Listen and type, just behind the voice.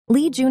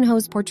Lee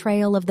Junho's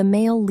portrayal of the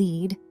male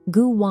lead,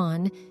 Gu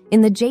Wan,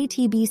 in the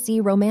JTBC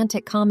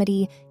romantic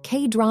comedy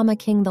K-drama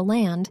King the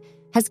Land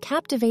has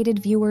captivated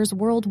viewers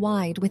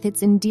worldwide with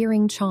its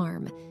endearing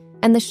charm,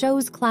 and the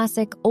show's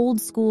classic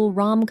old-school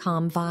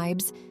rom-com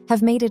vibes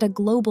have made it a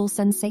global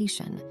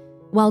sensation.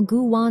 While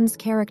Gu Wan's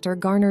character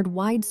garnered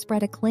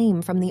widespread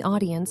acclaim from the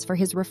audience for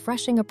his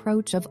refreshing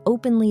approach of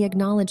openly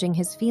acknowledging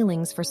his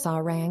feelings for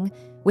Sa-rang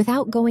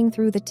without going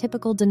through the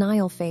typical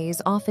denial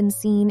phase often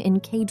seen in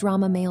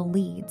K-drama male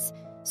leads,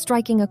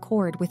 striking a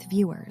chord with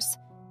viewers.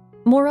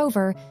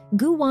 Moreover,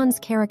 Gu Wan's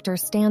character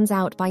stands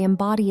out by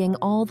embodying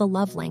all the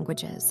love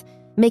languages,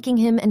 making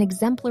him an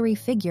exemplary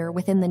figure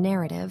within the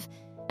narrative,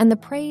 and the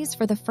praise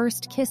for the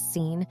first kiss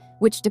scene,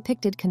 which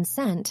depicted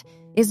consent,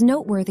 is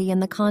noteworthy in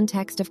the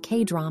context of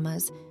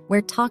K-dramas,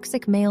 where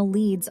toxic male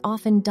leads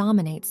often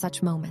dominate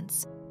such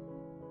moments.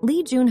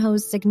 Lee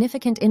Junho's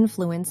significant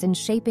influence in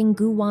shaping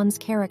Gu Wan's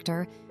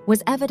character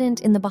was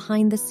evident in the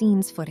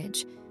behind-the-scenes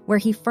footage, where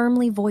he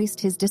firmly voiced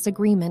his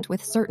disagreement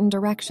with certain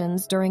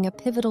directions during a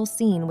pivotal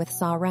scene with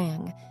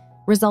Sa-rang,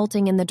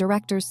 resulting in the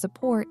director's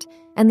support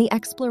and the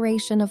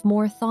exploration of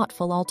more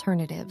thoughtful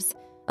alternatives,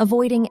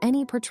 avoiding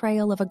any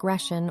portrayal of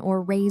aggression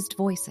or raised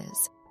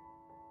voices.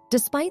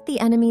 Despite the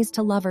enemies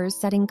to lovers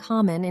setting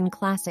common in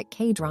classic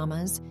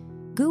K-dramas,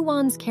 Gu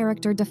Wan's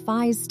character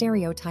defies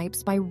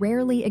stereotypes by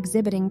rarely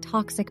exhibiting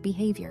toxic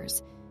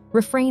behaviors,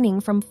 refraining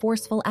from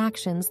forceful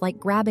actions like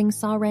grabbing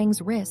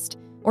Sa-rang's wrist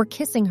or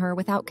kissing her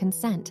without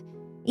consent,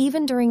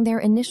 even during their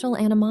initial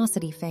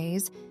animosity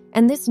phase,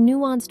 and this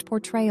nuanced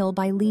portrayal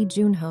by Lee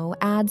Junho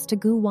adds to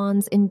Gu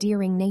Wan's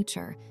endearing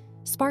nature,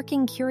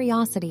 sparking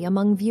curiosity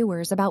among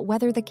viewers about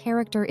whether the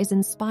character is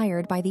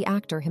inspired by the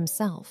actor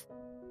himself.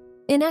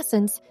 In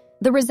essence,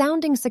 the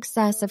resounding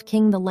success of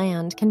King the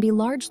Land can be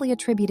largely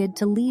attributed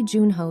to Lee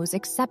Junho's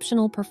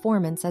exceptional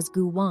performance as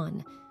Gu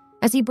Wan,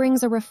 as he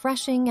brings a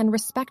refreshing and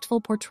respectful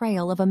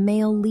portrayal of a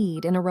male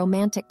lead in a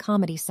romantic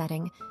comedy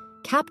setting,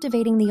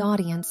 captivating the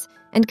audience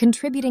and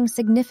contributing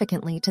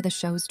significantly to the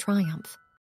show's triumph.